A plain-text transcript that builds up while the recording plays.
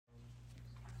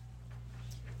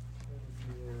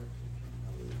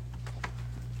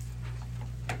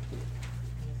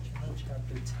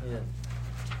Amen.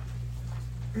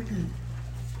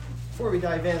 Before we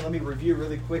dive in, let me review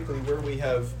really quickly where we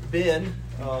have been.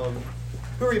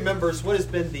 Who remembers what has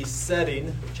been the setting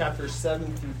of chapters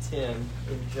 7 through 10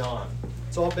 in John?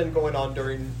 It's all been going on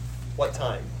during what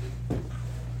time?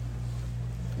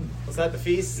 Was that the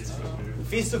feast? The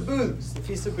Feast of Booths. The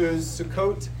Feast of Booths,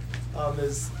 Sukkot,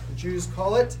 as the Jews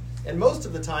call it. And most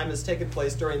of the time has taken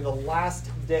place during the last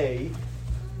day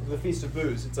of the Feast of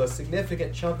Booths. It's a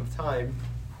significant chunk of time.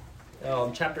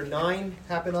 Chapter 9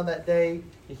 happened on that day.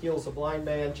 He heals a blind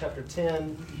man. Chapter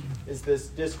 10 is this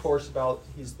discourse about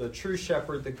he's the true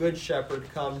shepherd, the good shepherd,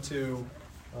 come to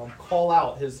call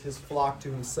out his flock to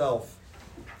himself.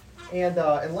 And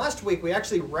last week we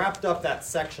actually wrapped up that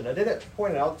section. I didn't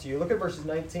point it out to you. Look at verses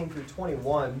 19 through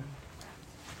 21.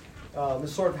 This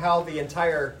is sort of how the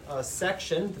entire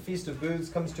section, the Feast of Booths,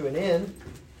 comes to an end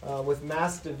with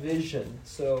mass division.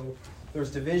 So there's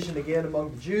division again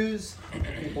among the Jews.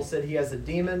 People said he has a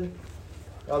demon.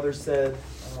 Others said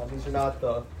these are not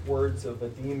the words of a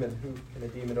demon. Who can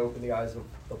a demon open the eyes of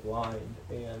the blind?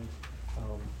 And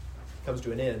comes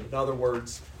to an end. In other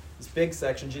words, this big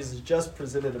section, Jesus just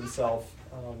presented himself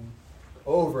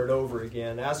over and over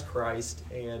again as Christ,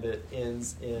 and it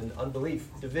ends in unbelief,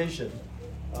 division.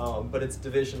 But it's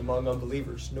division among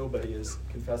unbelievers. Nobody is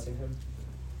confessing him.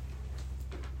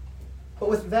 But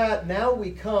with that, now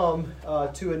we come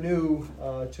to a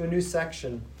new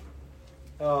section.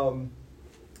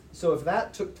 So if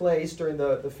that took place during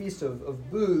the Feast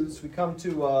of Booths, we come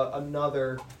to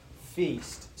another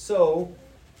feast. So,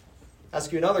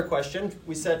 ask you another question.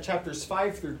 We said chapters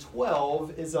 5 through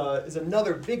 12 is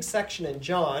another big section in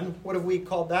John. What have we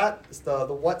called that? It's the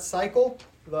what cycle?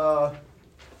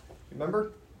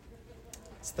 Remember?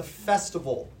 It's the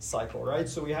festival cycle, right?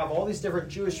 So we have all these different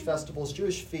Jewish festivals,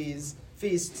 Jewish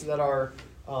feasts that are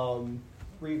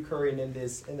recurring in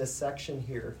this section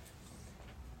here.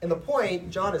 And the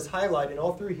point John is highlighting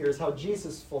all through here is how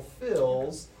Jesus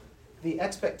fulfills the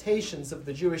expectations of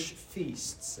the Jewish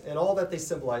feasts and all that they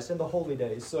symbolized in the holy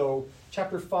days. So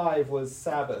chapter 5 was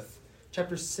Sabbath.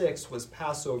 Chapter 6 was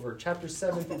Passover. Chapter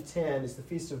 7 through 10 is the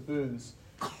Feast of Booths.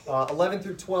 11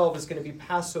 through 12 is going to be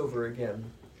Passover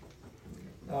again.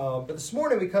 But this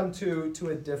morning we come to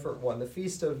a different one, the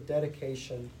Feast of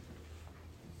Dedication.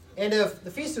 And if the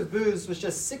Feast of Booths was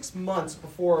just 6 months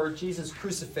before Jesus'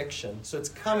 crucifixion, so it's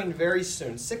coming very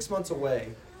soon, 6 months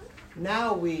away,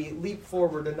 now we leap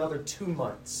forward another 2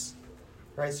 months,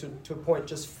 right? So to a point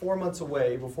just 4 months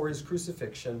away before his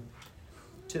crucifixion,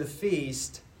 to the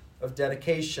Feast of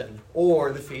Dedication,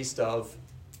 or the Feast of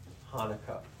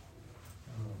Hanukkah.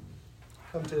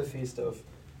 Come to the Feast of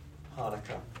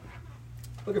Hanukkah.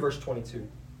 Look at verse 22.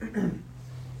 And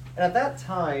at that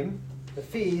time, the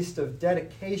Feast of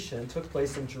Dedication took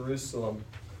place in Jerusalem.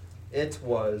 It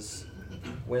was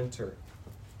winter.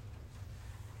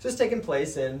 So it's taking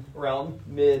place in around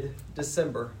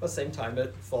mid-December, the same time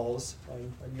it falls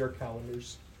on your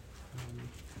calendars.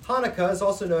 Hanukkah is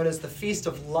also known as the Feast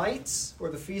of Lights or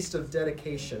the Feast of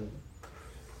Dedication.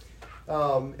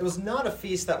 It was not a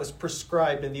feast that was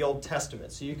prescribed in the Old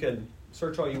Testament, so you can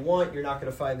search all you want, you're not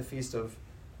going to find the Feast of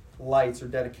Lights or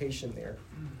dedication there.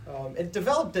 It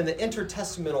developed in the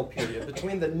intertestamental period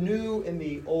between the New and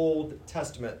the Old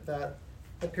Testament, that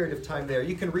period of time there.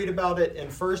 You can read about it in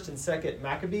 1st and 2nd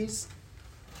Maccabees.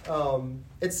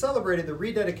 It celebrated the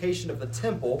rededication of the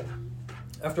temple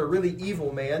after a really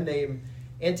evil man named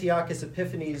Antiochus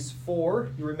Epiphanes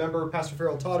IV. You remember Pastor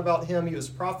Farrell taught about him. He was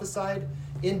prophesied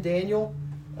in Daniel.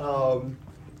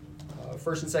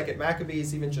 1st and 2nd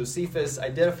Maccabees, even Josephus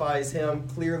identifies him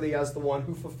clearly as the one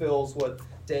who fulfills what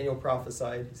Daniel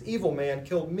prophesied. This evil man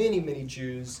killed many, many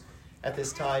Jews at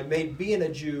this time, made being a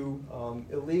Jew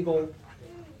illegal,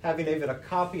 having even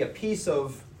a piece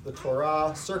of the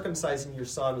Torah, circumcising your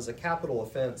son was a capital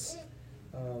offense.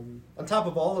 On top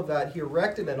of all of that, he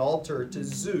erected an altar to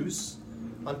Zeus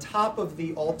on top of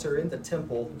the altar in the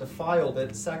temple, defiled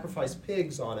it, sacrificed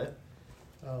pigs on it.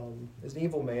 As an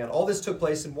evil man. All this took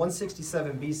place in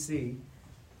 167 BC.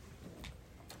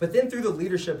 But then through the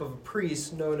leadership of a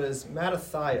priest known as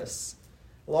Mattathias,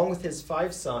 along with his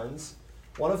 5 sons,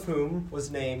 one of whom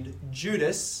was named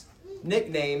Judas,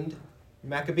 nicknamed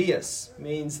Maccabeus,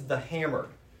 means the hammer.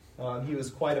 He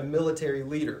was quite a military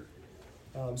leader.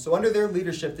 So under their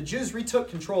leadership, the Jews retook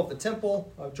control of the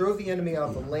temple, drove the enemy out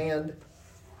of the land.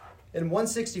 In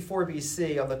 164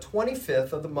 BC, on the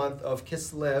 25th of the month of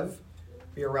Kislev,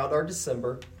 be around our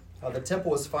December, the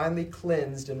temple was finally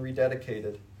cleansed and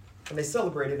rededicated. And they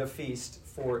celebrated a feast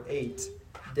for 8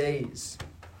 days.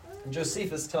 And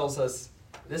Josephus tells us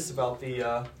this about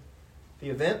the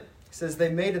event. He says, they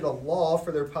made it a law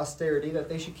for their posterity that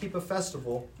they should keep a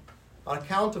festival on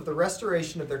account of the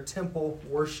restoration of their temple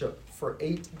worship for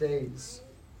 8 days.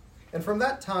 And from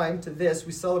that time to this,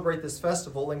 we celebrate this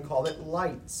festival and call it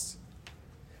Lights.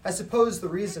 I suppose the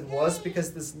reason was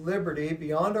because this liberty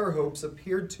beyond our hopes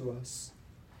appeared to us,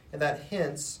 and that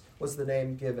hence was the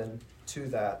name given to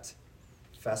that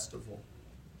festival.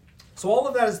 So all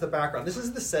of that is the background. This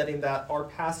is the setting that our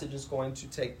passage is going to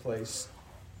take place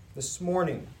this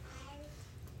morning.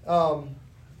 Well,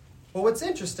 what's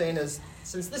interesting is,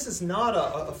 since this is not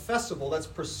a festival that's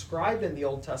prescribed in the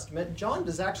Old Testament, John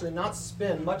does actually not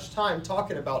spend much time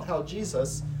talking about how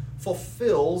Jesus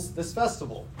fulfills this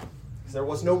festival, because there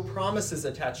was no promises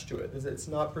attached to it. It's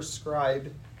not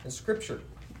prescribed in Scripture.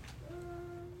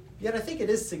 Yet I think it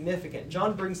is significant.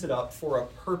 John brings it up for a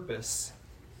purpose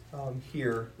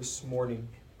here this morning.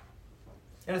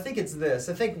 And I think it's this.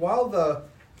 I think while the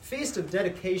Feast of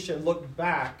Dedication looked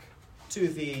back to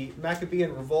the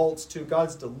Maccabean revolts, to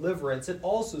God's deliverance, it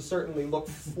also certainly looked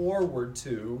forward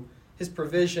to his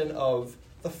provision of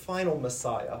the final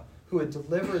Messiah, who would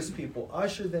deliver his people,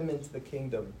 usher them into the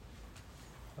kingdom,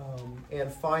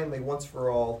 and finally, once for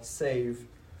all, save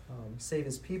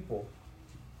his people.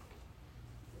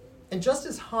 And just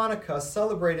as Hanukkah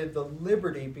celebrated the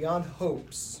liberty beyond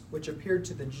hopes which appeared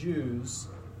to the Jews,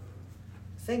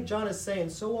 I think John is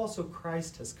saying, so also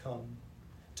Christ has come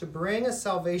to bring a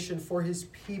salvation for his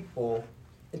people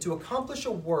and to accomplish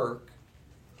a work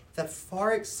that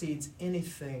far exceeds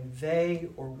anything they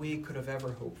or we could have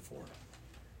ever hoped for.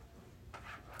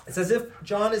 It's as if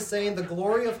John is saying the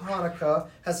glory of Hanukkah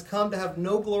has come to have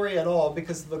no glory at all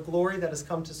because of the glory that has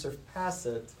come to surpass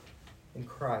it in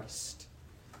Christ.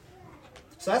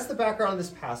 So that's the background of this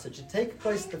passage. It takes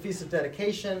place at the Feast of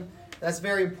Dedication. That's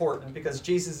very important because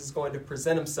Jesus is going to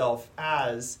present himself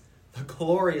as the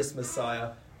glorious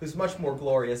Messiah, who's much more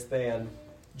glorious than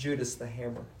Judas the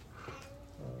Hammer.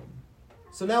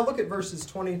 So now look at verses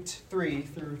 23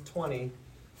 through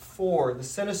 24, the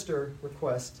sinister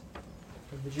request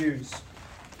of the Jews.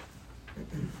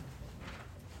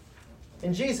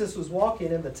 And Jesus was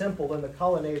walking in the temple in the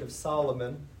colonnade of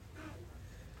Solomon.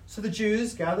 So the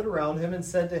Jews gathered around him and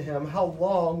said to him, "How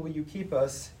long will you keep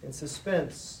us in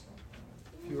suspense?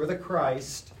 If you are the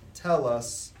Christ, tell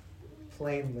us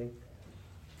plainly." It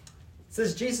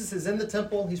says Jesus is in the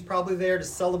temple. He's probably there to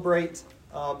celebrate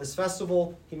this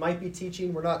festival. He might be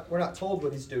teaching. We're not told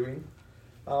what he's doing.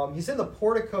 He's in the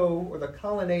portico or the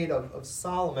colonnade of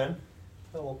Solomon.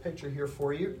 A little picture here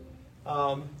for you.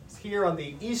 It's here on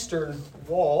the eastern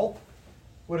wall.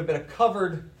 Would have been a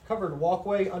covered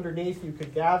walkway underneath. You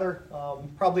could gather.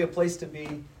 Probably a place to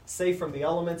be safe from the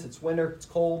elements. It's winter. It's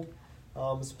cold.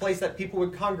 It's a place that people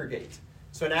would congregate.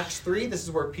 So in Acts 3, this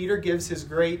is where Peter gives his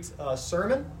great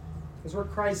sermon. This is where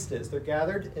Christ is. They're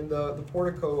gathered in the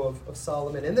portico of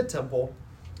Solomon in the temple.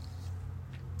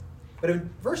 But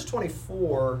in verse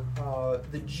 24,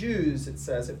 the Jews, it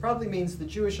says, it probably means the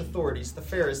Jewish authorities, the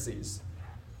Pharisees.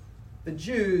 The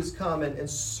Jews come and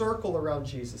circle around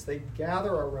Jesus. They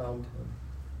gather around him.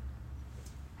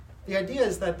 The idea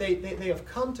is that they have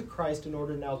come to Christ in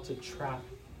order now to trap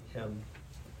him.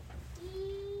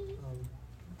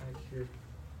 Right here.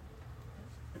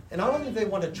 And not only do they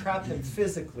want to trap him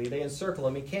physically, they encircle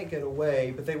him, he can't get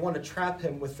away, but they want to trap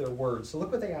him with their words. So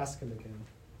look what they ask him again.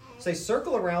 So they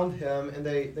circle around him and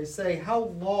they say, "How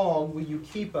long will you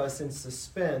keep us in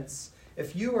suspense?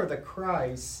 If you are the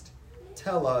Christ,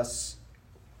 tell us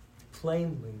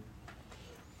plainly."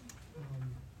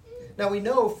 Now we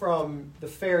know from the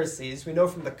Pharisees, we know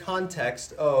from the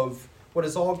context of what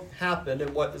has all happened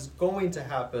and what is going to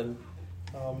happen,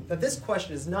 that this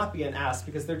question is not being asked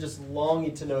because they're just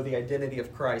longing to know the identity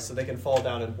of Christ so they can fall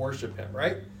down and worship him,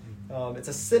 right? It's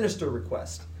a sinister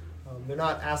request. They're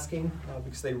not asking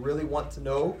because they really want to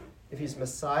know if he's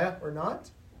Messiah or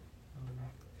not.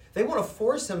 They want to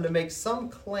force him to make some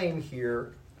claim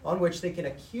here on which they can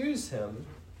accuse him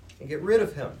and get rid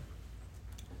of him.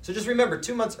 So just remember,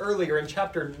 2 months earlier in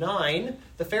chapter 9,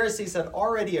 the Pharisees had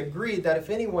already agreed that if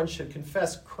anyone should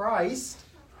confess Christ,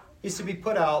 he's to be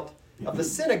put out of the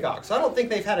synagogue. So I don't think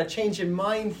they've had a change in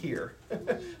mind here.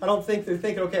 I don't think they're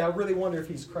thinking, okay, I really wonder if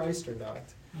he's Christ or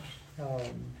not.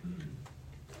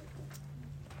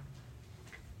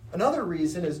 Another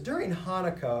reason is during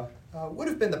Hanukkah would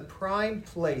have been the prime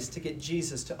place to get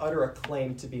Jesus to utter a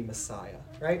claim to be Messiah,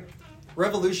 right?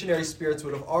 Revolutionary spirits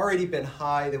would have already been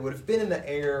high. They would have been in the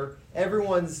air.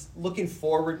 Everyone's looking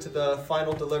forward to the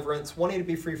final deliverance, wanting to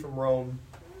be free from Rome.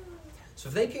 So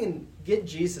if they can get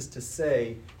Jesus to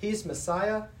say he's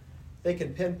Messiah, they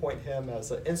can pinpoint him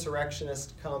as an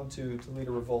insurrectionist come to lead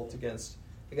a revolt against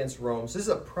against Rome. So this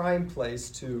is a prime place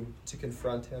to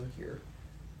confront him here.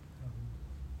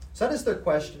 So that is their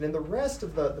question. In the rest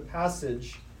of the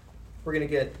passage, we're going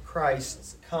to get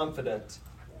Christ's confident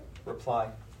reply.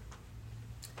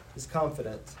 His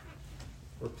confident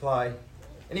reply.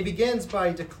 And he begins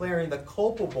by declaring the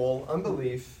culpable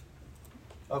unbelief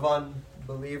of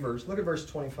unbelievers. Look at verse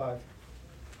 25.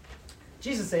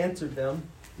 Jesus answered them,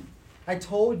 I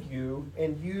told you,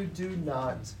 and you do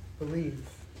not believe.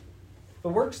 The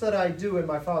works that I do in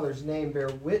my Father's name bear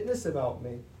witness about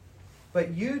me,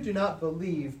 but you do not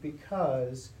believe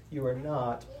because you are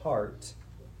not part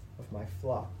of my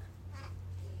flock.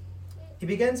 He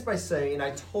begins by saying,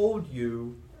 I told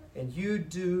you, and you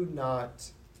do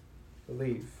not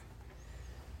believe.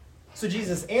 So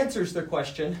Jesus answers their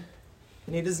question,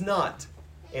 and he does not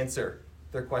answer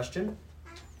their question.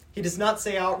 He does not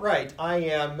say outright, I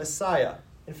am Messiah.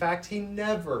 In fact, he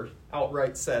never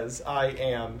outright says, I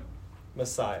am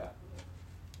Messiah.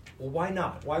 Well, why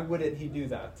not? Why wouldn't he do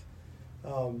that?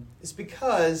 It's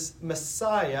because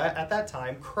Messiah, at that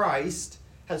time, Christ,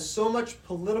 has so much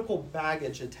political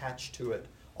baggage attached to it.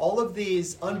 All of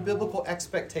these unbiblical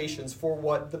expectations for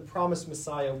what the promised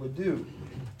Messiah would do.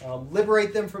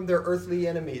 Liberate them from their earthly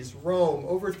enemies, Rome,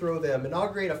 overthrow them,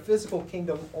 inaugurate a physical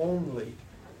kingdom only.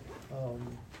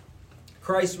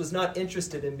 Christ was not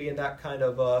interested in being that kind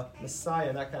of a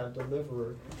Messiah, that kind of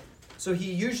deliverer. So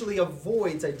he usually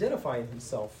avoids identifying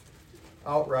himself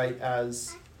outright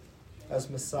as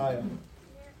Messiah.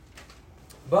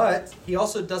 But he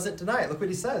also doesn't deny it. Look what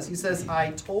he says. He says,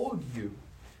 I told you.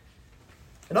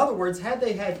 In other words, had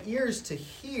they had ears to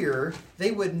hear,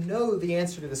 they would know the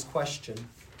answer to this question.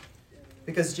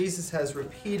 Because Jesus has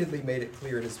repeatedly made it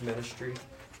clear in his ministry.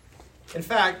 In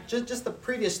fact, just the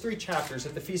previous 3 chapters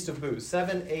at the Feast of Booths,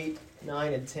 7, 8,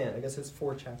 9, and 10. I guess it's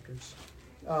 4 chapters.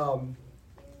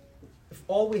 If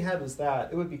all we had was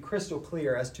that, it would be crystal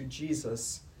clear as to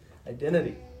Jesus'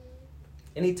 identity.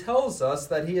 And he tells us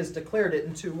that he has declared it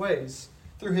in 2 ways.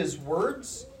 Through his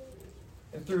words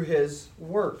and through his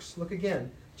works. Look again.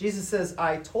 Jesus says,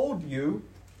 I told you,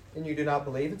 and you do not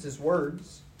believe. It's his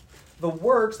words. The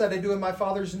works that I do in my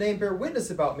Father's name bear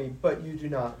witness about me, but you do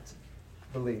not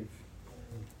believe.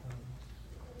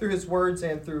 Through his words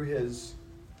and through his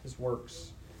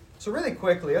works. So really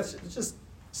quickly, let's just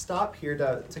stop here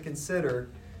to consider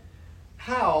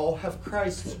how have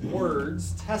Christ's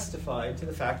words testified to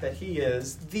the fact that he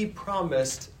is the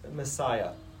promised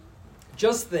Messiah.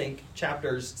 Just think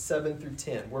chapters 7 through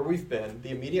 10, where we've been, the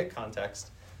immediate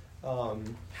context.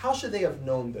 How should they have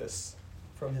known this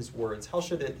from his words? How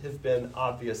should it have been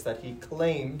obvious that he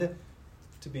claimed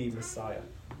to be Messiah?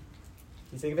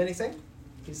 You think of anything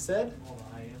he said? All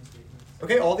the I am statements.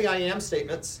 Okay, all the I am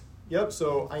statements. Yep,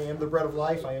 so I am the bread of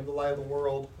life, I am the light of the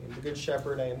world, I am the good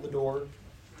shepherd, I am the door.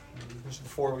 Those are the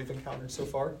 4 we've encountered so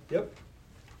far. Yep.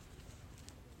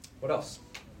 What else?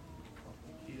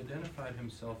 He identified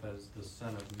himself as the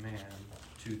Son of Man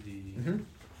to the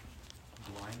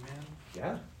blind man.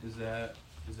 Yeah. Is that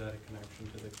a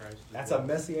connection to the Christ? That's a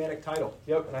messianic title.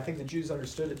 Yep, and I think the Jews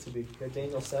understood it to be. Okay,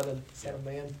 Daniel 7, Son of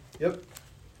Man. Yep.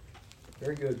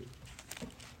 Very good.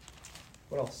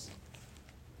 What else?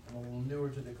 I'm a little newer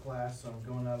to the class, so I'm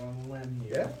going out on a limb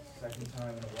here. Yeah. Second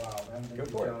time in a while. I haven't Go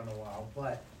been for down in a while.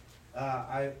 But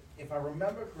if I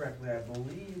remember correctly, I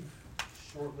believe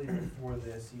shortly before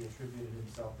this, he attributed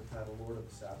himself the title Lord of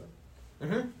the Sabbath.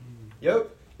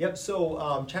 Yep.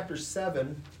 So chapter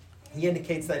 7, he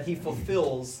indicates that he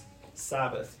fulfills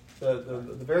Sabbath.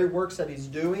 The very works that he's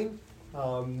doing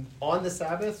on the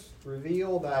Sabbath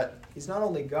reveal that he's not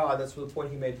only God, that's the point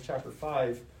he made in chapter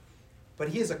 5, but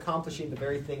he is accomplishing the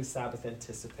very things Sabbath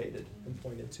anticipated and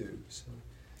pointed to. So,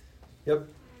 yep.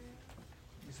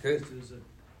 Good.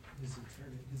 His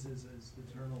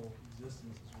eternal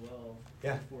existence as well.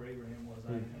 Yeah. Before Abraham was,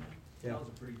 I am. Yeah. That was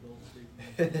a pretty bold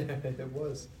statement. It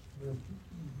was.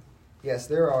 Yes,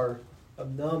 there are a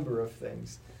number of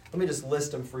things. Let me just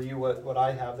list them for you, what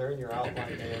I have there in your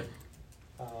outline there.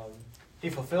 He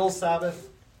fulfills Sabbath.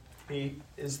 He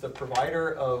is the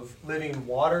provider of living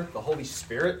water, the Holy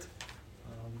Spirit.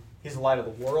 He's the light of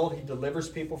the world. He delivers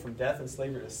people from death and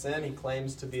slavery to sin. He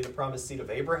claims to be the promised seed of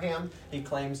Abraham. He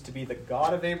claims to be the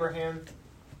God of Abraham.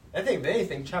 I think, if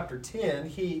anything, chapter 10,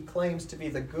 he claims to be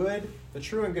the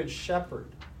true and good shepherd,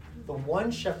 the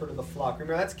one shepherd of the flock.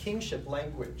 Remember, that's kingship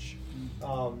language.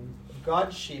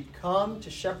 God's sheep come to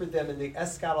shepherd them in the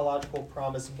eschatological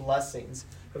promised blessings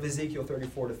of Ezekiel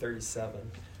 34 to 37.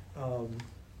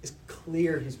 It's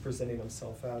clear he's presenting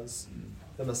himself as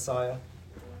the Messiah.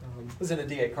 Listen to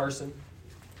D.A. Carson.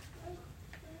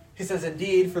 He says,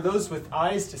 indeed, for those with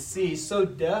eyes to see, so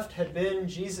deft had been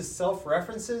Jesus'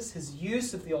 self-references, his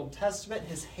use of the Old Testament,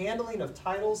 his handling of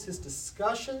titles, his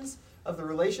discussions of the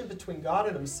relation between God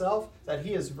and himself that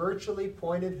he has virtually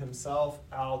pointed himself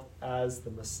out as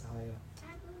the Messiah.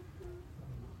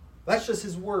 That's just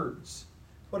his words.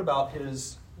 What about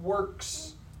his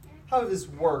works? How have his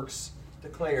works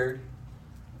declared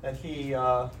that he's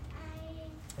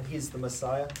the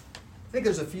Messiah? I think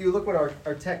there's a few. Look what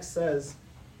our text says.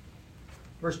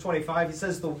 Verse 25, he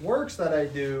says, the works that I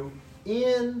do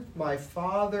in my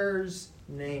Father's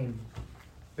name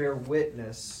bear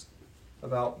witness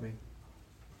about me.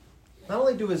 Not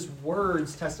only do his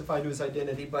words testify to his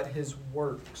identity, but his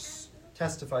works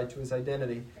testify to his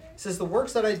identity. He says, the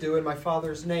works that I do in my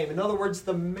Father's name. In other words,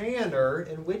 the manner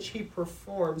in which he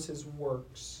performs his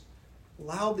works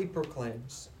loudly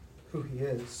proclaims who he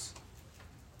is.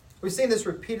 We've seen this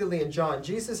repeatedly in John.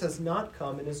 Jesus has not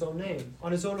come in his own name,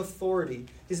 on his own authority.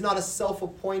 He's not a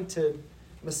self-appointed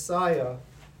Messiah.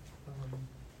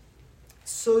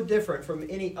 So different from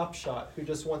any upshot who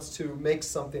just wants to make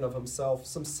something of himself,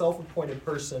 some self-appointed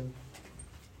person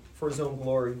for his own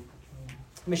glory.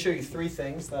 Let me show you 3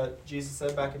 things that Jesus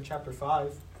said back in chapter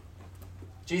 5.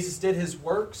 Jesus did his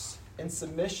works in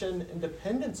submission and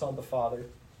dependence on the Father,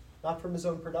 not from his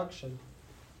own production.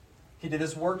 He did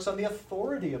his works on the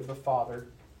authority of the Father,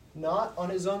 not on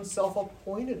his own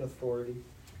self-appointed authority.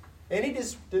 And he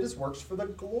did his works for the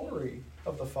glory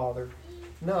of the Father,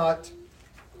 not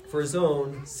for his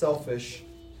own selfish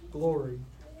glory.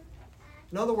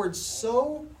 In other words,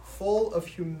 so full of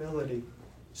humility,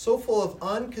 so full of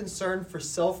unconcern for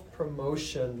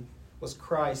self-promotion was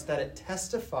Christ that it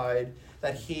testified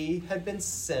that he had been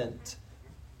sent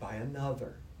by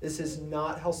another. This is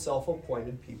not how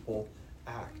self-appointed people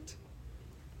act.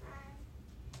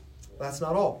 That's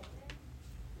not all.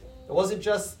 It wasn't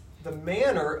just the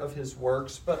manner of his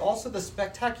works, but also the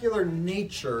spectacular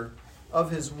nature of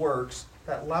his works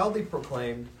that loudly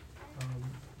proclaimed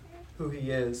who he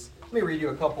is. Let me read you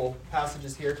a couple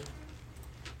passages here.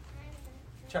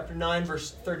 Chapter 9,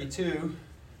 verse 32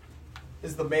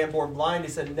 is the man born blind. He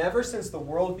said, never since the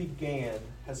world began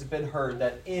has it been heard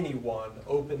that anyone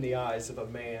opened the eyes of a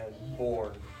man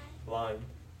born blind.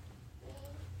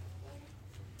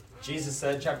 Jesus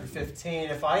said, chapter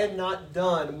 15, if I had not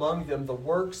done among them the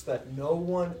works that no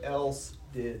one else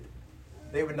did,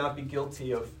 they would not be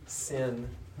guilty of sin.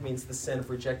 It means the sin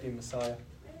of rejecting Messiah.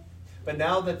 But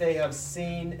now that they have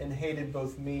seen and hated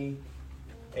both me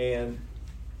and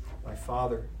my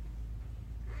Father.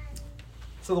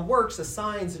 So the works, the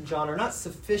signs in John, are not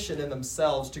sufficient in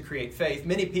themselves to create faith.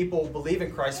 Many people believe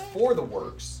in Christ for the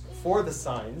works, for the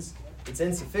signs. It's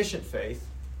insufficient faith.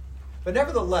 But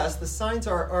nevertheless, the signs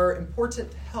are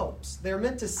important helps. They're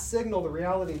meant to signal the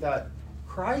reality that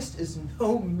Christ is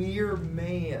no mere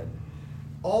man.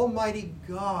 Almighty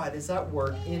God is at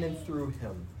work in and through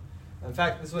him. In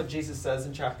fact, this is what Jesus says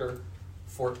in chapter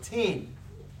 14. He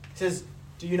says,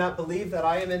 do you not believe that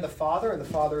I am in the Father and the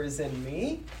Father is in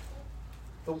me?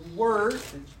 The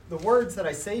words that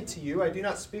I say to you, I do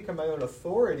not speak on my own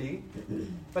authority,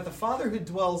 but the Father who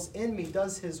dwells in me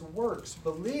does his works.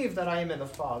 Believe that I am in the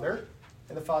Father,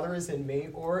 and the Father is in me,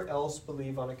 or else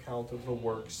believe on account of the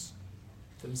works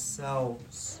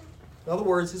themselves. In other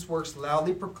words, his works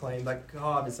loudly proclaim that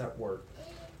God is at work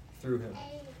through him.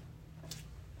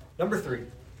 Number 3,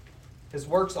 his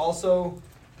works also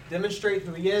demonstrate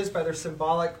who he is by their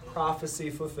symbolic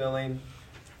prophecy-fulfilling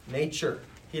nature.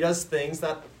 He does things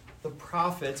that the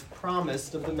prophets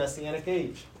promised of the Messianic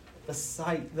age.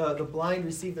 The blind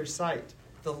receive their sight.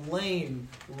 The lame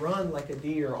run like a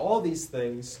deer. All these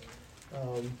things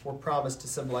were promised to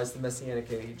symbolize the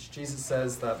Messianic age. Jesus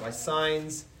says that my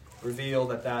signs reveal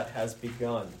that has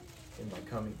begun in my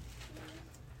coming.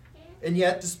 And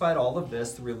yet, despite all of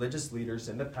this, the religious leaders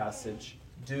in the passage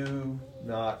do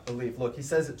not believe. Look, he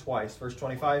says it twice. Verse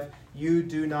 25, you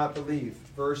do not believe.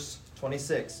 Verse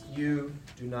 26, you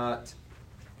do not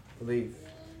believe.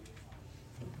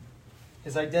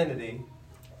 His identity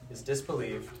is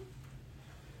disbelieved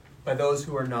by those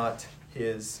who are not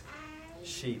his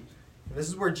sheep. And this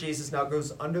is where Jesus now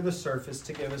goes under the surface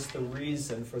to give us the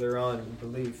reason for their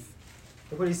unbelief.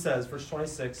 Look what he says, verse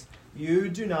 26, you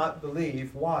do not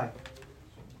believe. Why?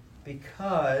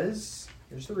 Because,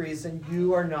 here's the reason,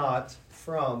 you are not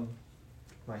from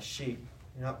my sheep.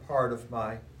 You're not part of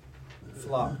my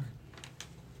flock.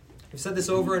 We've said this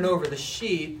over and over. The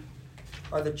sheep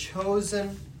are the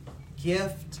chosen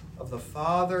gift of the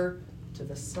Father to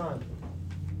the Son.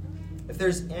 If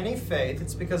there's any faith,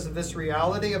 it's because of this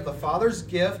reality of the Father's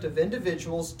gift of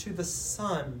individuals to the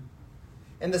Son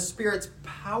and the Spirit's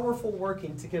powerful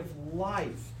working to give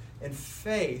life and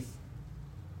faith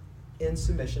in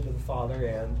submission to the Father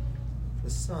and the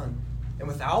Son. And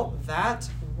without that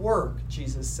work,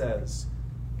 Jesus says,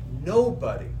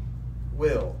 nobody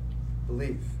will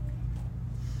believe.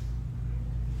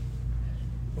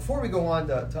 Before we go on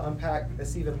to unpack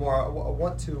this even more, I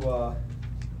want to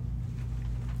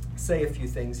say a few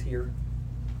things here.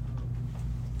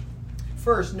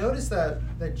 First, notice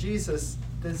that Jesus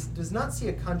does not see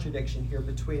a contradiction here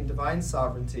between divine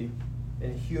sovereignty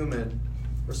and human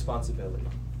responsibility.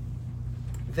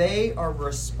 They are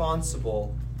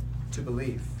responsible to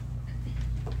believe.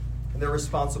 And they're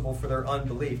responsible for their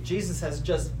unbelief. Jesus has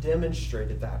just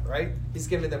demonstrated that, right? He's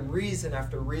given them reason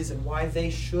after reason why they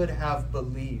should have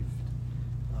believed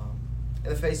in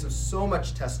the face of so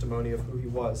much testimony of who he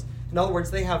was. In other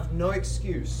words, they have no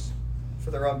excuse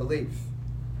for their unbelief.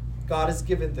 God has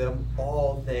given them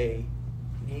all they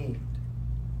need.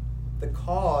 The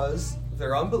cause of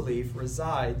their unbelief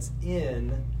resides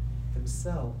in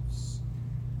themselves,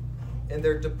 in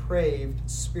their depraved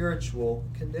spiritual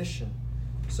condition.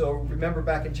 So remember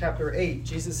back in chapter 8,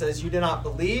 Jesus says, you do not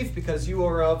believe because you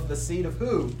are of the seed of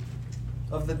who?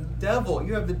 Of the devil.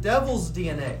 You have the devil's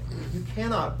DNA. You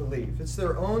cannot believe. It's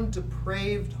their own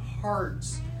depraved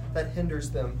hearts that hinders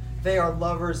them. They are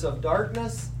lovers of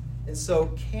darkness and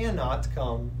so cannot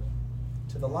come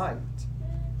to the light.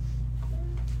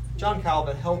 John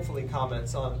Calvin helpfully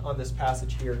comments on this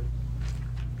passage here.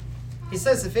 He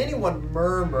says, if anyone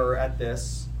murmur at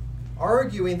this,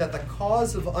 arguing that the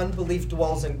cause of unbelief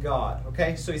dwells in God.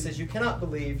 Okay, so he says, you cannot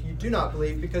believe, you do not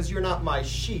believe because you're not my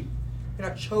sheep. You're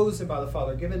not chosen by the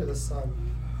Father, given to the Son.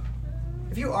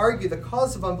 If you argue the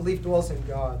cause of unbelief dwells in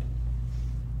God,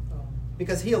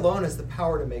 because he alone has the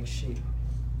power to make sheep,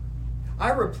 I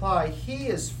reply, he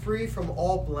is free from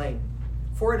all blame,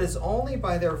 for it is only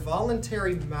by their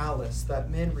voluntary malice that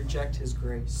men reject his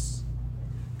grace.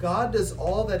 God does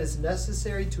all that is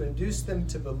necessary to induce them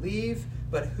to believe,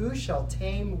 but who shall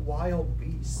tame wild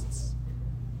beasts?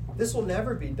 This will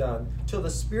never be done till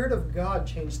the Spirit of God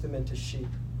change them into sheep.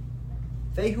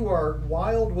 They who are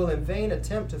wild will in vain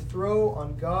attempt to throw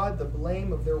on God the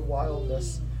blame of their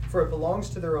wildness, for it belongs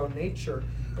to their own nature.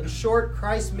 In short,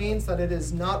 Christ means that it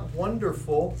is not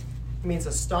wonderful, it means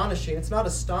astonishing. It's not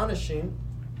astonishing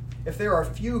if there are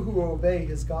few who obey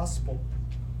his gospel,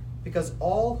 because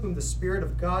all whom the Spirit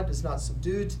of God does not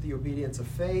subdue to the obedience of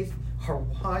faith are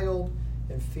wild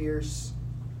and fierce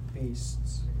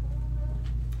beasts.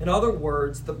 In other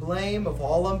words, the blame of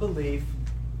all unbelief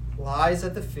lies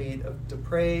at the feet of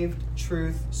depraved,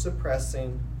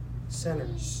 truth-suppressing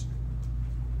sinners.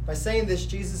 By saying this,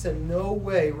 Jesus in no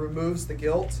way removes the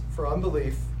guilt for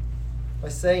unbelief by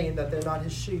saying that they're not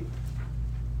his sheep.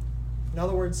 In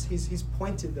other words, he's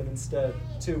pointed them instead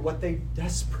to what they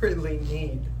desperately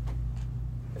need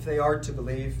if they are to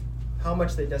believe, how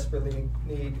much they desperately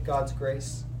need God's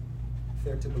grace if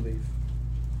they're to believe.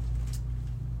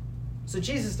 So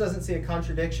Jesus doesn't see a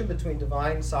contradiction between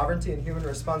divine sovereignty and human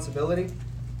responsibility.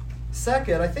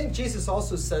 Second, I think Jesus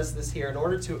also says this here in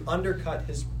order to undercut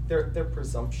their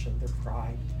presumption, their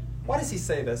pride. Why does he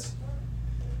say this?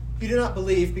 You do not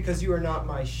believe because you are not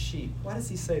my sheep. Why does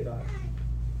he say that?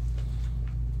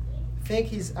 I think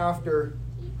he's after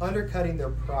undercutting their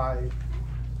pride.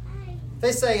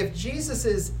 They say if Jesus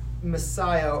is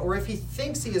Messiah, or if he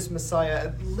thinks he is Messiah,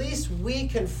 at least we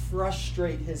can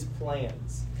frustrate his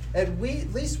plans. At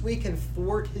least we can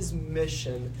thwart his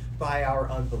mission by our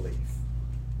unbelief.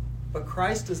 But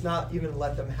Christ does not even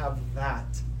let them have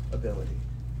that ability,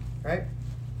 right?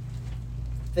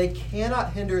 They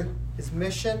cannot hinder his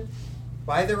mission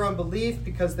by their unbelief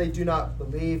because they do not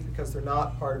believe, because they're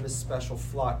not part of his special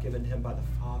flock given to him by the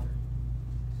Father.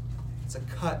 It's a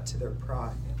cut to their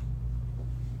pride.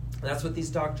 And that's what these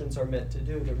doctrines are meant to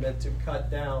do. They're meant to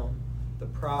cut down the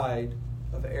pride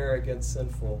of arrogant,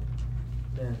 sinful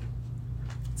men.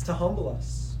 It's to humble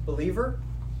us. Believer,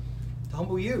 to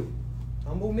humble you, to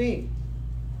humble me,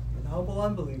 and humble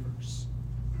unbelievers.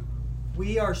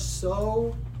 We are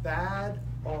so bad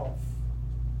off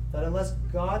that unless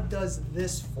God does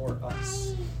this for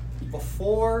us,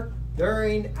 before,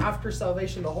 during, after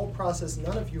salvation, the whole process,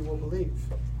 none of you will believe.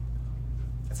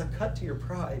 It's a cut to your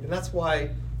pride. And that's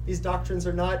why these doctrines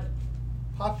are not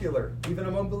popular, even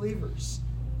among believers.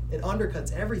 It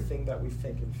undercuts everything that we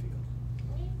think and feel.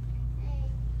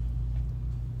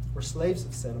 We're slaves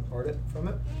of sin apart from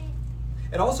it.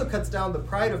 It also cuts down the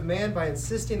pride of man by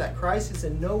insisting that Christ is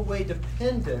in no way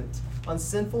dependent on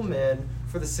sinful men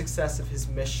for the success of his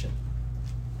mission.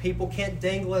 People can't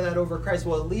dangle that over Christ.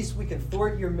 Well, at least we can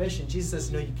thwart your mission. Jesus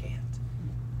says, no, you can't.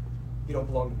 You don't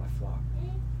belong to my flock.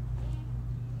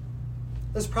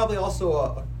 There's probably also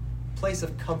a place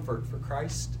of comfort for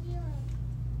Christ.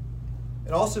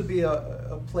 It'd also be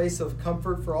a place of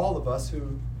comfort for all of us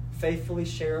who faithfully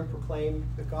share and proclaim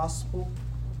the gospel.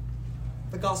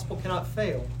 The gospel cannot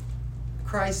fail.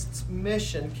 Christ's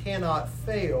mission cannot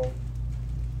fail.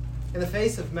 In the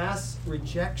face of mass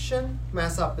rejection,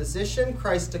 mass opposition,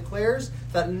 Christ declares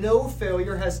that no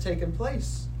failure has taken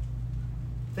place.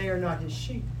 They are not his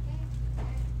sheep.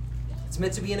 It's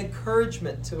meant to be an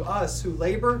encouragement to us who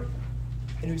labor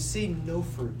and who see no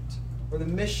fruit, or the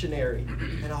missionary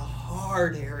in a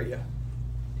hard area.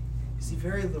 You see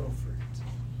very little fruit.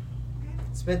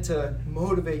 It's meant to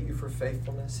motivate you for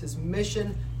faithfulness. His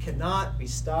mission cannot be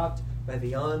stopped by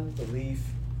the unbelief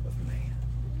of man.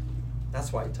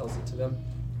 That's why he tells it to them.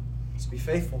 Just be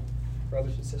faithful,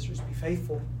 brothers and sisters. Be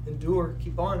faithful. Endure.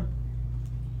 Keep on.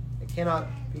 It cannot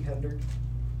be hindered.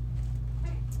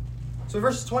 So in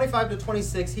verses 25 to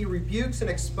 26, he rebukes and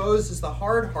exposes the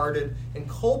hard-hearted and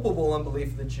culpable unbelief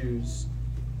of the Jews.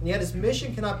 And yet his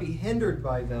mission cannot be hindered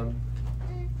by them.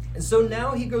 And so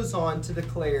now he goes on to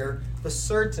declare the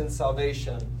certain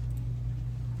salvation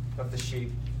of the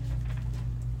sheep.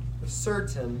 The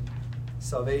certain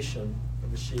salvation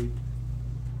of the sheep.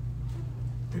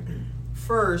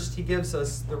 First, he gives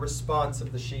us the response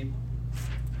of the sheep,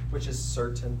 which is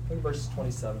certain. Look at verse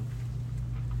 27.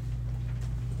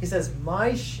 He says,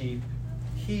 my sheep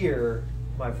hear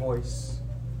my voice,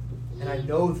 and I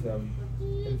know them,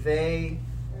 and they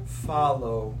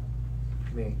follow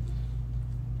me.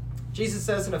 Jesus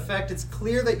says, in effect, it's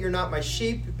clear that you're not my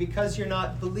sheep because you're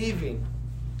not believing.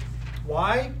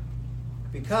 Why?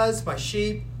 Because my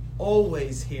sheep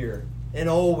always hear and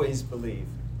always believe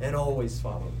and always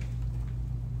follow me.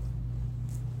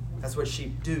 That's what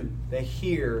sheep do. They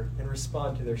hear and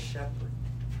respond to their shepherd.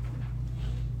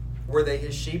 Were they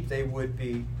his sheep, they would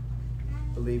be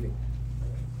believing.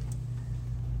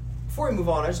 Before we move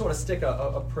on, I just want to stick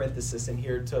a parenthesis in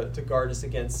here to guard us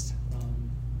against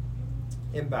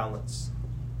imbalance.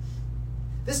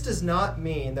 This does not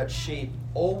mean that sheep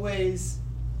always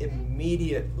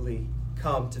immediately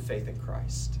come to faith in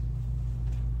Christ.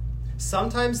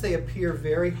 Sometimes they appear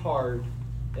very hard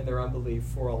in their unbelief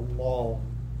for a long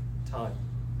time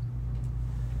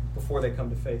before they come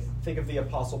to faith. Think of the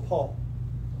Apostle Paul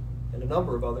and a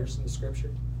number of others in the Scripture.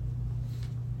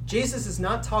 Jesus is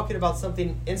not talking about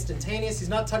something instantaneous. He's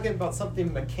not talking about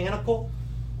something mechanical.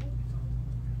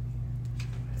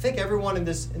 I think everyone in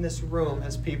this room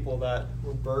has people that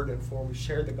we're burdened for. We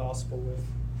shared the gospel with.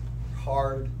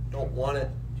 Hard, don't want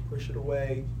it, push it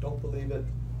away, don't believe it.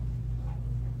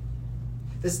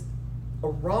 A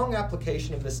wrong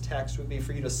application of this text would be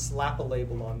for you to slap a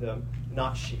label on them,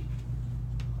 not sheep.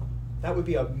 That would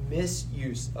be a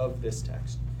misuse of this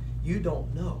text. You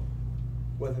don't know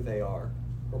whether they are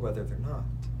or whether they're not.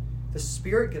 The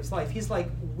Spirit gives life. He's like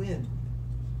wind.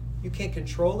 You can't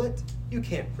control it. You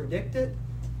can't predict it.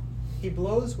 He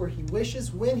blows where he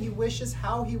wishes, when he wishes,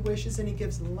 how he wishes, and he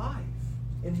gives life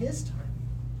in his time.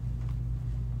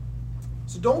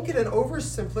 So don't get an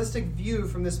oversimplistic view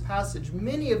from this passage.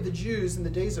 Many of the Jews in the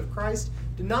days of Christ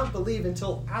did not believe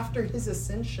until after his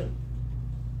ascension.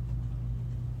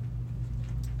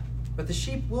 But the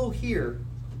sheep will hear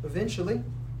eventually.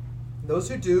 Those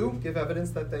who do give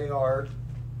evidence that they are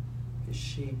his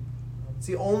sheep. It's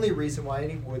the only reason why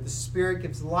any would. The Spirit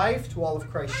gives life to all of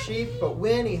Christ's sheep, but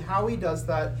how he does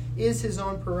that is his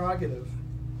own prerogative.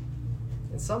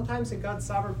 And sometimes in God's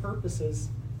sovereign purposes,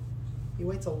 he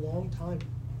waits a long time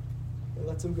and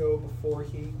lets them go before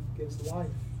he gives life.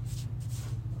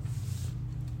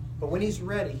 But when he's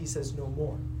ready, he says no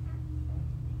more.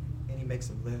 And he makes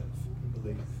them live and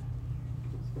believe.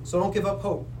 So don't give up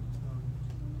hope.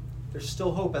 There's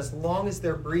still hope. As long as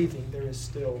they're breathing, there is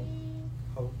still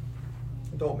hope.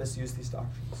 And don't misuse these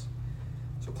doctrines.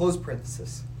 So close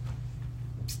parenthesis.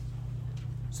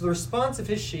 So the response of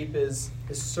his sheep is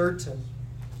certain.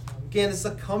 Again, this is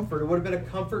a comfort. It would have been a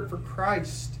comfort for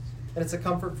Christ. And it's a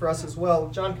comfort for us as well.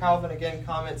 John Calvin again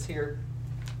comments here.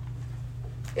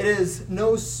 It is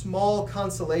no small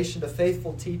consolation to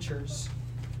faithful teachers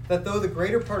that though the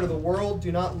greater part of the world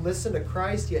do not listen to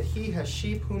Christ, yet he has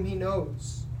sheep whom he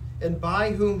knows, and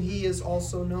by whom he is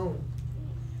also known.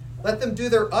 Let them do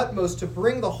their utmost to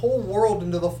bring the whole world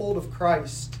into the fold of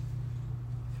Christ.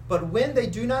 But when they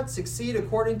do not succeed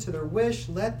according to their wish,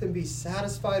 let them be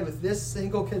satisfied with this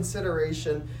single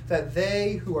consideration, that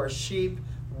they who are sheep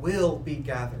will be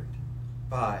gathered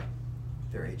by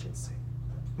their agency.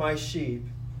 My sheep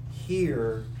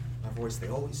hear my voice. They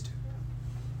always do.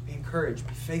 Be encouraged.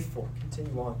 Be faithful.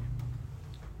 Continue on.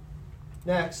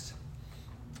 Next,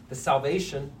 the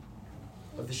salvation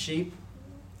of the sheep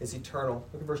is eternal.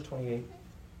 Look at verse 28.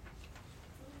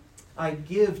 I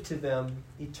give to them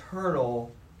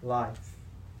eternal life,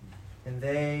 and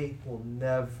they will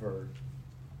never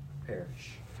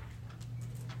perish.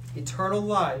 Eternal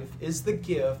life is the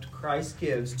gift Christ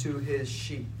gives to his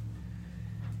sheep.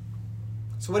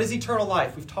 So what is eternal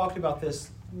life? We've talked about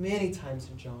this many times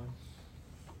in John.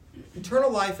 Eternal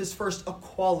life is first a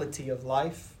quality of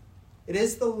life. It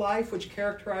is the life which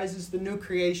characterizes the new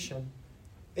creation.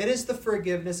 It is the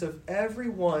forgiveness of every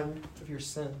one of your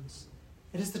sins.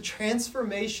 It is the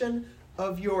transformation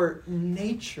of your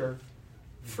nature,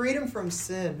 freedom from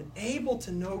sin, able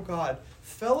to know God,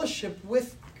 fellowship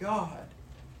with God,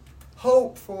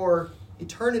 hope for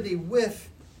eternity with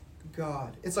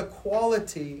God. It's a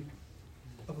quality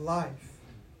of life.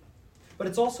 But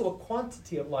it's also a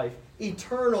quantity of life.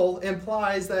 Eternal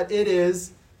implies that it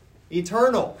is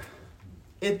eternal.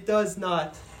 It does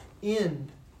not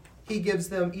end. He gives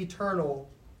them eternal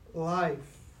life.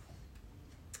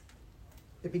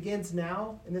 It begins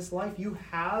now in this life. You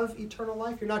have eternal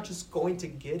life. You're not just going to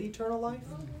get eternal life.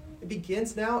 It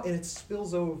begins now and it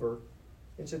spills over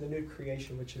into the new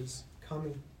creation which is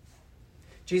coming.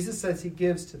 Jesus says he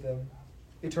gives to them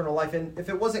eternal life. And if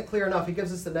it wasn't clear enough, he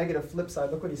gives us the negative flip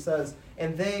side. Look what he says.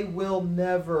 And they will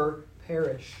never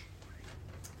perish.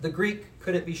 The Greek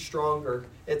couldn't be stronger.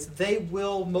 It's they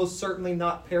will most certainly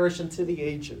not perish into the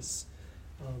ages.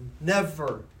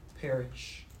 Never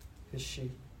perish, his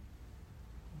sheep.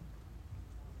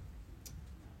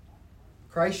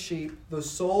 Christ's sheep, those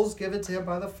souls given to him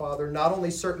by the Father, not only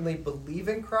certainly believe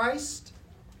in Christ,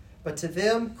 but to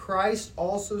them Christ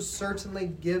also certainly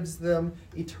gives them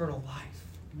eternal life.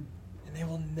 And they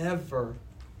will never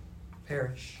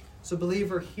perish. So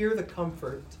believer, hear the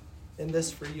comfort in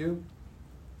this for you.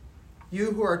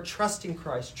 You who are trusting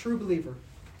Christ, true believer,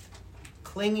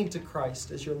 clinging to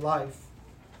Christ as your life.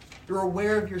 You're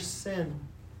aware of your sin.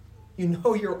 You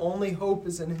know your only hope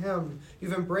is in him.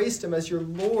 You've embraced him as your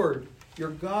Lord,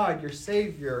 your God, your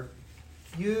Savior.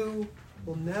 You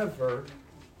will never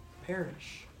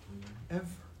perish. Ever.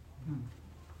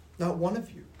 Not one of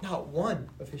you, not one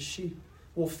of his sheep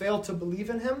will fail to believe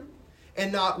in him,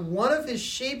 and not one of his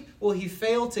sheep will he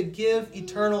fail to give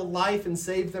eternal life and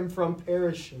save them from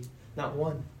perishing. Not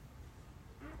one.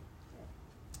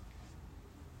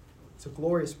 It's a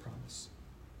glorious promise.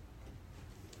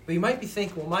 But you might be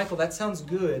thinking, well, Michael, that sounds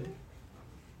good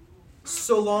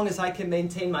so long as I can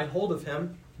maintain my hold of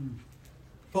him.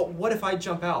 But what if I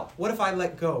jump out? What if I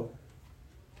let go?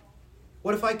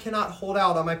 What if I cannot hold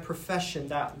out on my profession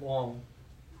that long?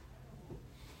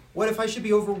 What if I should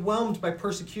be overwhelmed by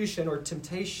persecution or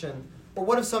temptation? Or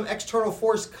what if some external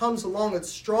force comes along that's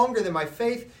stronger than my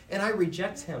faith and I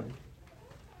reject him?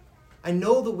 I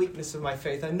know the weakness of my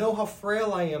faith. I know how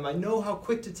frail I am. I know how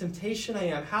quick to temptation I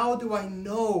am. How do I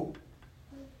know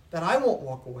that I won't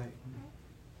walk away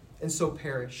and so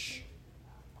perish?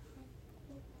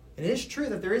 And it is true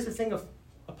that there is a thing of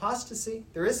apostasy.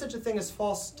 There is such a thing as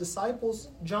false disciples.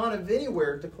 John of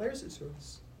anywhere declares it to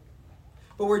us.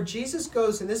 But where Jesus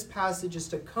goes in this passage is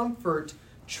to comfort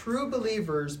true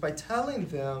believers by telling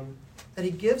them that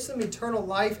he gives them eternal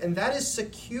life, and that is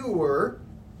secure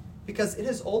because it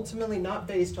is ultimately not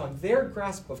based on their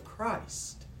grasp of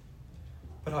Christ,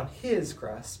 but on his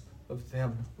grasp of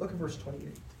them. Look at verse 28.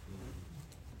 He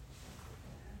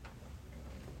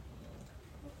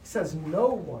says, no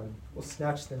one will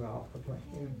snatch them out of my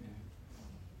hand.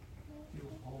 You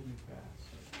will hold me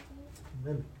fast.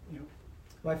 Amen.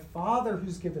 My Father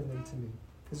who's given them to me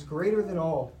is greater than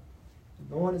all.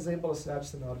 No one is able to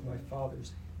snatch them out of my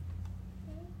Father's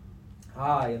hand.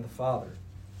 I and the Father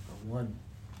are one.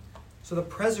 So the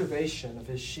preservation of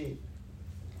his sheep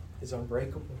is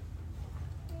unbreakable.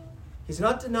 He's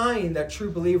not denying that true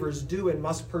believers do and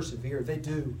must persevere. They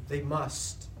do. They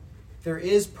must. There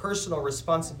is personal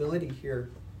responsibility here.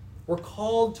 We're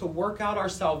called to work out our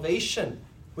salvation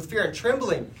with fear and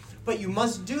trembling. But you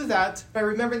must do that by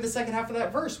remembering the second half of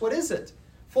that verse. What is it?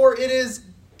 For it is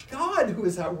God who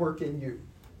is at work in you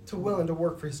to will and to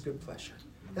work for his good pleasure.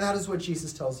 And that is what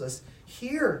Jesus tells us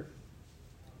here.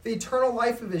 The eternal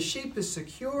life of his sheep is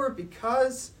secure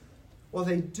because while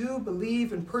they do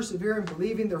believe and persevere in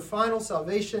believing, their final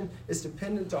salvation is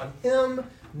dependent on him,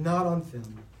 not on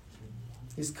them.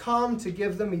 He's come to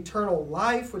give them eternal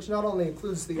life, which not only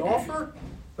includes the offer,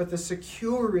 but the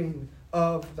securing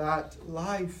of that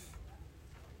life.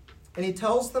 And he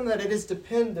tells them that it is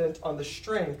dependent on the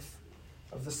strength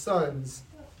of the Son's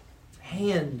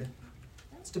hand.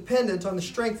 It's dependent on the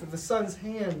strength of the Son's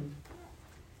hand.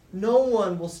 No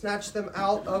one will snatch them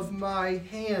out of my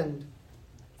hand.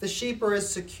 The sheep are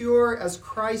as secure as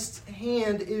Christ's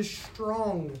hand is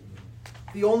strong.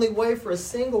 The only way for a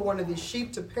single one of these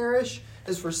sheep to perish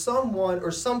is for someone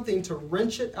or something to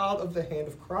wrench it out of the hand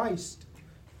of Christ.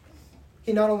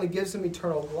 He not only gives them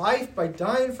eternal life by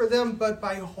dying for them, but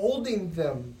by holding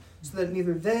them, so that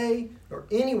neither they nor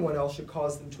anyone else should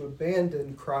cause them to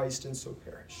abandon Christ and so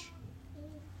perish.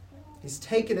 He's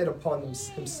taken it upon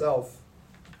himself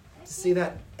to see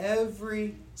that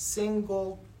every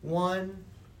single one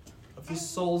of these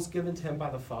souls given to him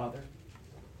by the Father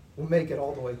will make it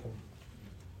all the way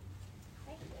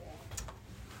home.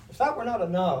 If that were not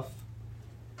enough,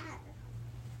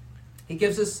 he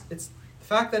gives us the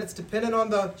fact that it's dependent on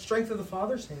the strength of the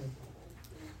Father's hand.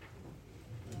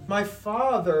 My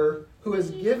Father, who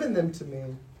has given them to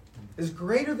me, is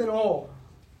greater than all,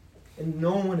 and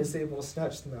no one is able to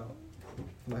snatch them out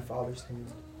of my Father's hand.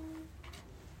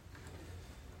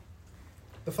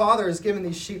 The Father has given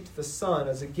these sheep to the Son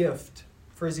as a gift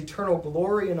for his eternal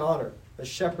glory and honor as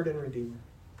shepherd and redeemer.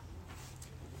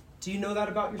 Do you know that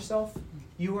about yourself?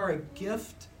 You are a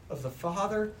gift of the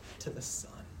Father to the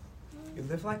Son. You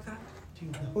live like that? Do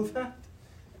you know that?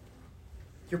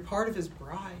 You're part of his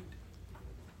bride.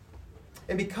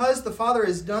 And because the Father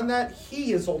has done that,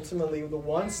 he is ultimately the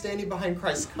one standing behind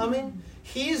Christ's coming.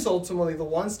 He is ultimately the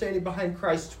one standing behind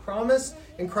Christ's promise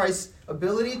and Christ's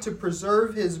ability to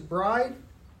preserve his bride.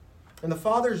 And the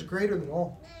Father is greater than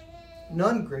all.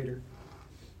 None greater.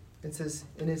 It says,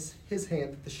 in his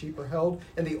hand the sheep are held.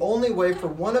 And the only way for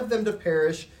one of them to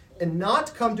perish and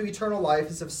not come to eternal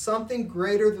life is if something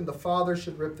greater than the Father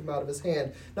should rip them out of his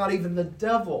hand. Not even the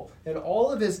devil and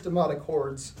all of his demonic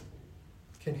hordes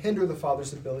can hinder the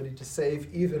Father's ability to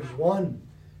save even one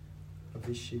of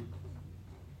these sheep.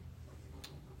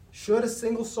 Should a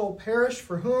single soul perish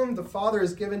for whom the Father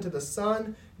is given to the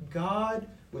Son, God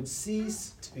would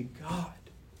cease to be God.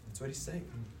 That's what he's saying.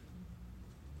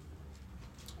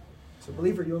 So,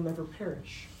 believer, you'll never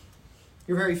perish.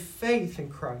 Your very faith in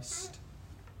Christ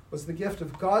was the gift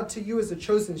of God to you as a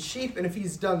chosen sheep, and if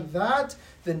he's done that,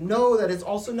 then know that it's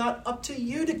also not up to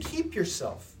you to keep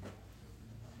yourself.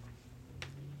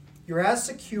 You're as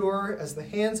secure as the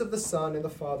hands of the Son and the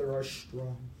Father are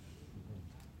strong.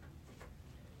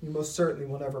 You most certainly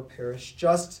will never perish,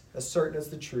 just as certain as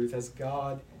the truth, as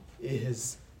God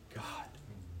is God.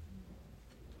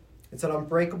 It's an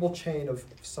unbreakable chain of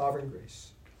sovereign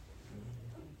grace.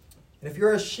 And if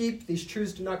you're a sheep, these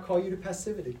truths do not call you to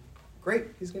passivity. Great,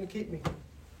 he's going to keep me.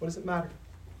 What does it matter?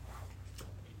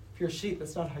 If you're a sheep,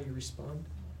 that's not how you respond.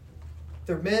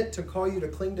 They're meant to call you to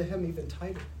cling to him even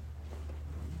tighter.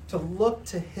 To look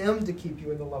to him to keep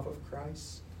you in the love of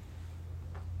Christ.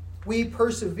 We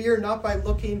persevere not by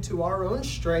looking to our own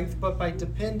strength, but by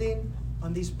depending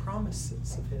on these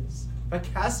promises of his. By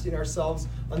casting ourselves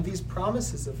on these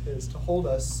promises of his to hold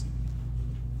us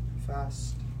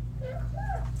fast.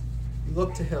 You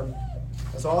look to him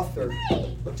as author,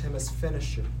 look to him as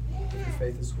finisher of your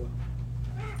faith as well.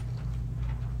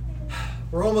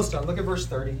 We're almost done. Look at verse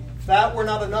 30. If that were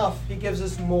not enough, he gives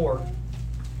us more.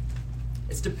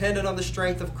 It's dependent on the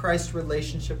strength of Christ's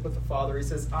relationship with the Father. He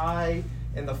says, I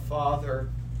and the Father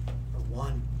are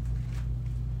one.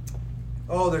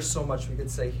 Oh, there's so much we could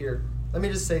say here. Let me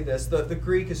just say this. The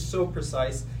Greek is so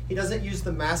precise. He doesn't use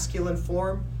the masculine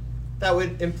form. That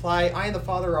would imply I and the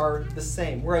Father are the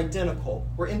same. We're identical.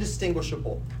 We're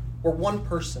indistinguishable. We're one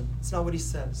person. That's not what he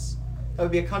says. That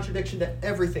would be a contradiction to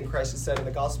everything Christ has said in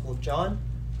the Gospel of John.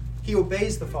 He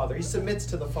obeys the Father. He submits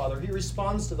to the Father. He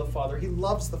responds to the Father. He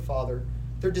loves the Father.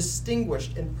 They're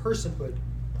distinguished in personhood.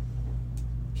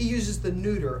 He uses the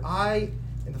neuter. I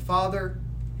and the Father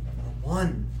are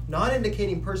one. Not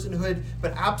indicating personhood,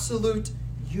 but absolute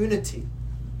unity.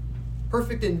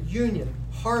 Perfect in union,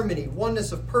 harmony,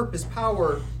 oneness of purpose,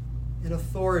 power, and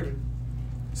authority.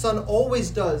 Son always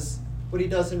does what he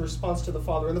does in response to the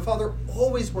Father. And the Father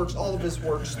always works all of his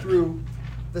works through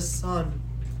the Son.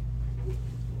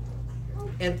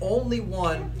 And only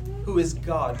one who is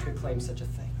God could claim such a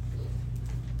thing.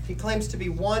 He claims to be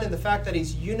one in the fact that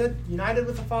he's united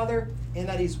with the Father and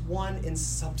that he's one in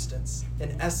substance,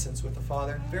 in essence with the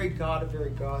Father. Very God of very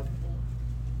God.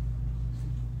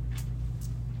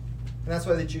 And that's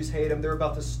why the Jews hate him. They're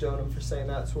about to stone him for saying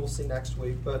that, so we'll see next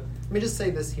week. But let me just say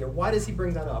this here. Why does he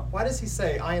bring that up? Why does he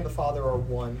say, I and the Father are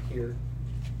one here?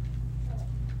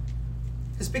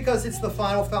 It's because it's the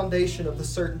final foundation of the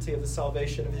certainty of the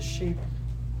salvation of his sheep.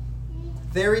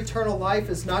 Their eternal life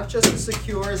is not just as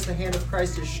secure as the hand of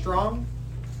Christ is strong.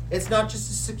 It's not just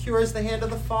as secure as the hand of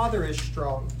the Father is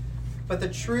strong. But the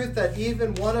truth that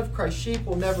even one of Christ's sheep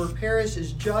will never perish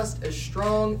is just as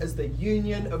strong as the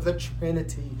union of the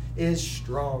Trinity is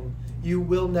strong. You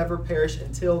will never perish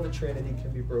until the Trinity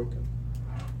can be broken.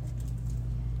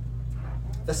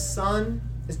 The Son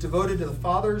is devoted to the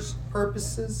Father's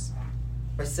purposes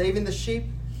by saving the sheep.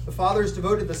 The Father has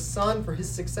devoted the Son for his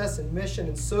success and mission,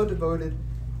 and so devoted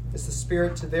is the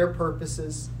Spirit to their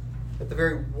purposes that the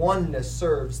very oneness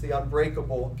serves the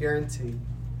unbreakable guarantee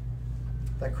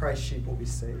that Christ's sheep will be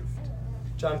saved.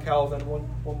 John Calvin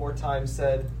one more time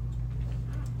said,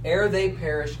 "Ere they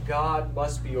perish, God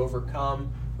must be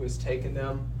overcome, who has taken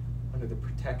them under the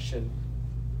protection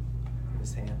of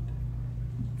his hand."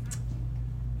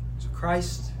 So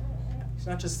Christ, he's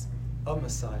not just a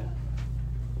Messiah,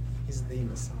 he's the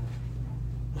Messiah.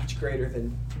 Much greater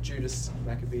than Judas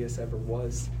Maccabeus ever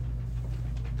was.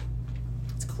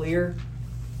 It's clear,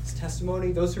 his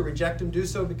testimony. Those who reject him do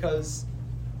so because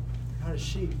they're not his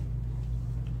sheep.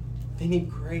 They need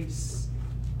grace.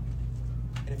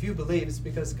 And if you believe, it's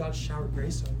because God showered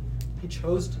grace on you. He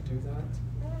chose to do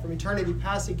that. From eternity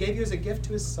past, he gave you as a gift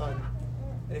to his Son.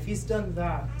 And if he's done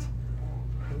that,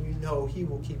 then you know he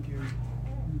will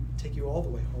take you all the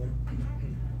way home.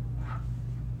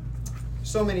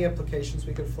 So many implications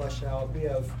we could flesh out. We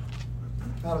have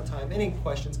out of time. Any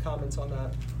questions, comments on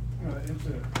that?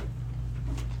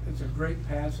 It's a great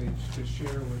passage to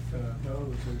share with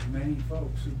those, as many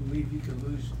folks who believe you could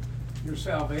lose your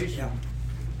salvation.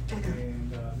 Yeah.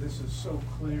 And this is so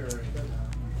clear.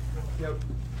 Yep.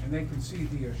 And they can see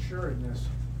the assuredness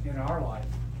in our life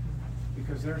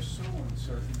because they're so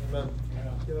uncertain. Amen.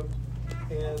 Yeah. Yep.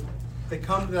 And they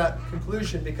come to that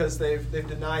conclusion because they've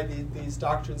denied these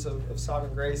doctrines of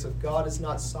sovereign grace. If God is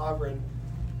not sovereign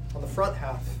on the front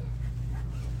half,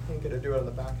 he ain't going to do it on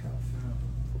the back half.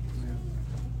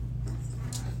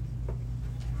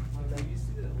 You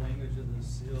see that language of the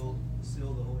seal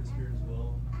of the Holy Spirit as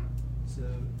well. So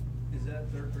is that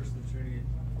third person of the Trinity?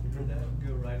 Would that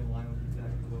go right in line with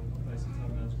exactly what Christ is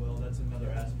talking about as well? That's another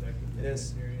aspect of the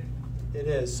Trinitarian. It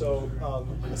is. So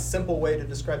a simple way to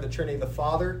describe the Trinity: the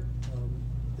Father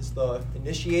is the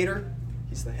initiator.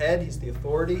 He's the head. He's the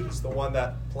authority. He's the one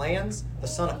that plans. The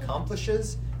Son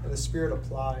accomplishes, and the Spirit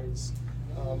applies.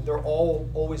 They're all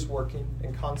always working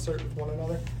in concert with one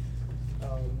another.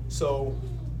 So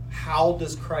how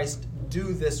does Christ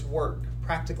do this work?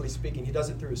 Practically speaking, he does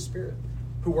it through his Spirit,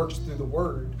 who works through the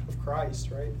word of Christ,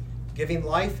 right? Giving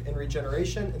life and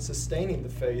regeneration and sustaining the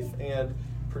faith and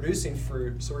producing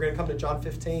fruit. So we're going to come to John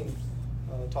 15.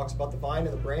 It talks about the vine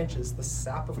and the branches. The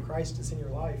sap of Christ is in your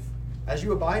life. As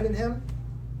you abide in him,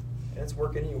 and it's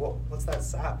working in you, what's that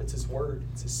sap? It's his word.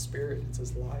 It's his Spirit. It's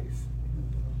his life.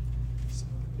 So,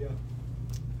 yeah,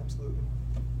 absolutely.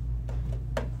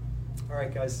 All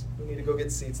right, guys, we need to go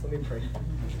get seats. Let me pray.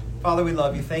 Father, we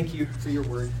love you. Thank you for your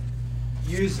word.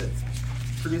 Use it.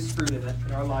 Produce fruit in it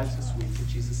in our lives this week. In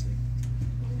Jesus' name.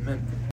 Amen.